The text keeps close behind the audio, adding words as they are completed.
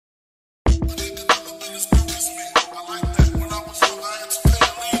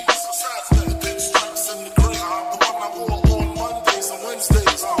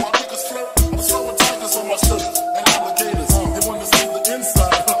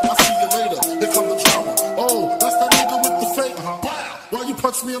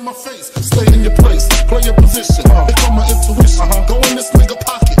me in my face. Stay in your place, play your position. Pick on my intuition. Go in this nigga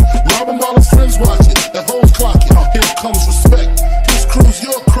pocket. Rob him while his friends watch it. That hoes clock it. Here comes respect. His crew's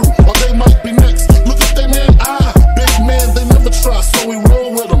your crew, or they might be next. Look at they man, big man, they never try, so we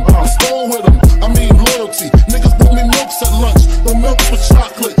roll with them. Stole with them, I mean loyalty. Niggas brought me milks at lunch. No milk with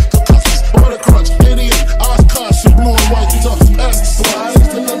chocolate, cookies, butter crunch. 88, eyes caution, blue and white ducks. Ask why is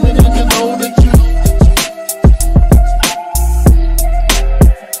the limit and you know that you.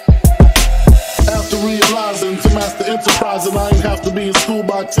 After realizing to master enterprise and I ain't have to be in school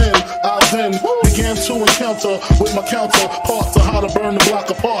by 10, I then began to encounter with my counterparts on how to burn the block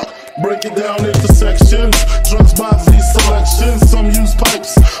apart. Break it down into sections, drugs by these selections. Some use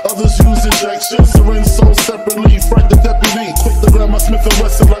pipes, others use injections. Syringe sold separately, fright the deputy. Quick to grab my Smith &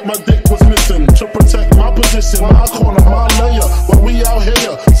 Wesson like my dick was missing. To protect my position, my corner, my layer. While we out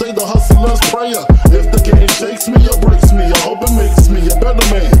here, say the hustler's prayer. If the game shakes me or breaks me, I hope it makes me a better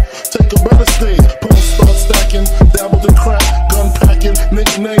man. Take a better stage, post start stacking. Dabbled in crack, gun packing.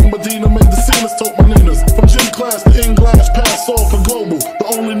 Nickname Medina made the sealers, told my Ninas. From gym class to in-glass, pass off for global. The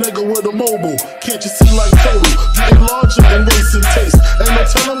only nigga with a mobile. Can't you see like total? Getting larger and racing taste. Ain't no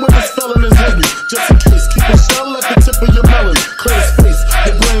telling when this felon is hidden. Just in case, keep a shell at the tip of your melon. Clear space,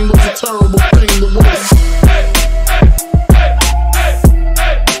 your brain was a terrible thing to waste.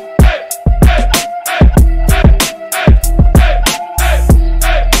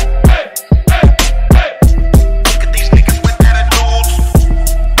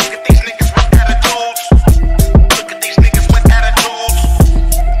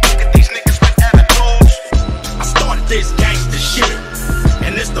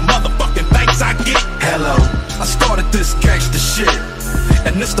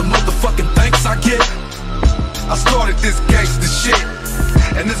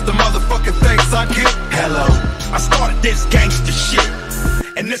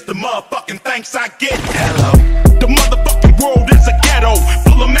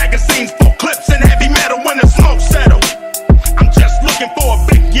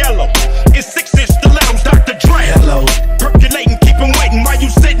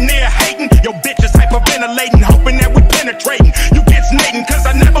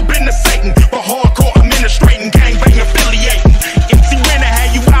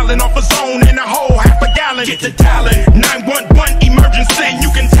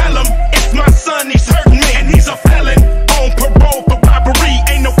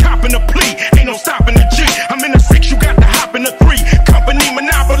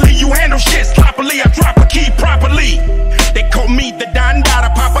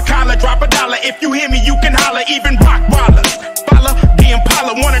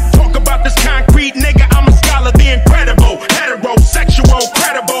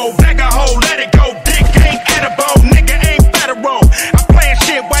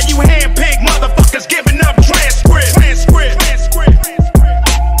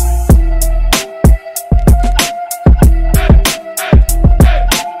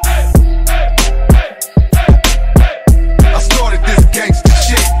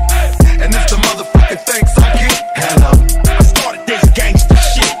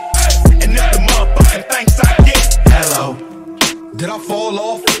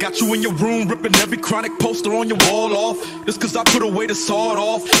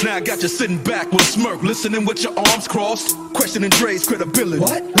 Just sitting back with a smirk, listening with your arms crossed, questioning Dre's credibility.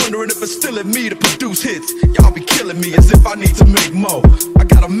 What? Wondering if it's still in me to produce hits. Y'all be killing me as if I need to make more. I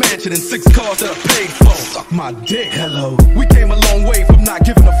got a mansion and 6 cars that I paid for. Suck my dick. Hello. We came a long way from not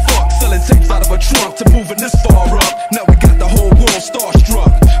giving a fuck, selling tapes out of a trunk to moving this far up. Now we got the whole world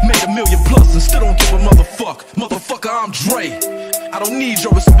starstruck. Made $1 million plus and still don't give a motherfuck. Motherfucker, I'm Dre. I don't need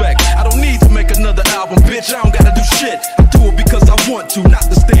your respect. I don't need to make another album, bitch. I don't gotta do shit. I do it because I want to, not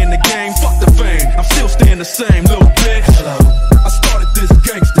to stay in the game. Fuck the fame, I'm still staying the same, little bitch. Hello. I started this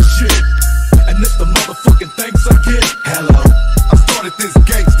gangsta shit, and it's the motherfucking thanks I get. Hello.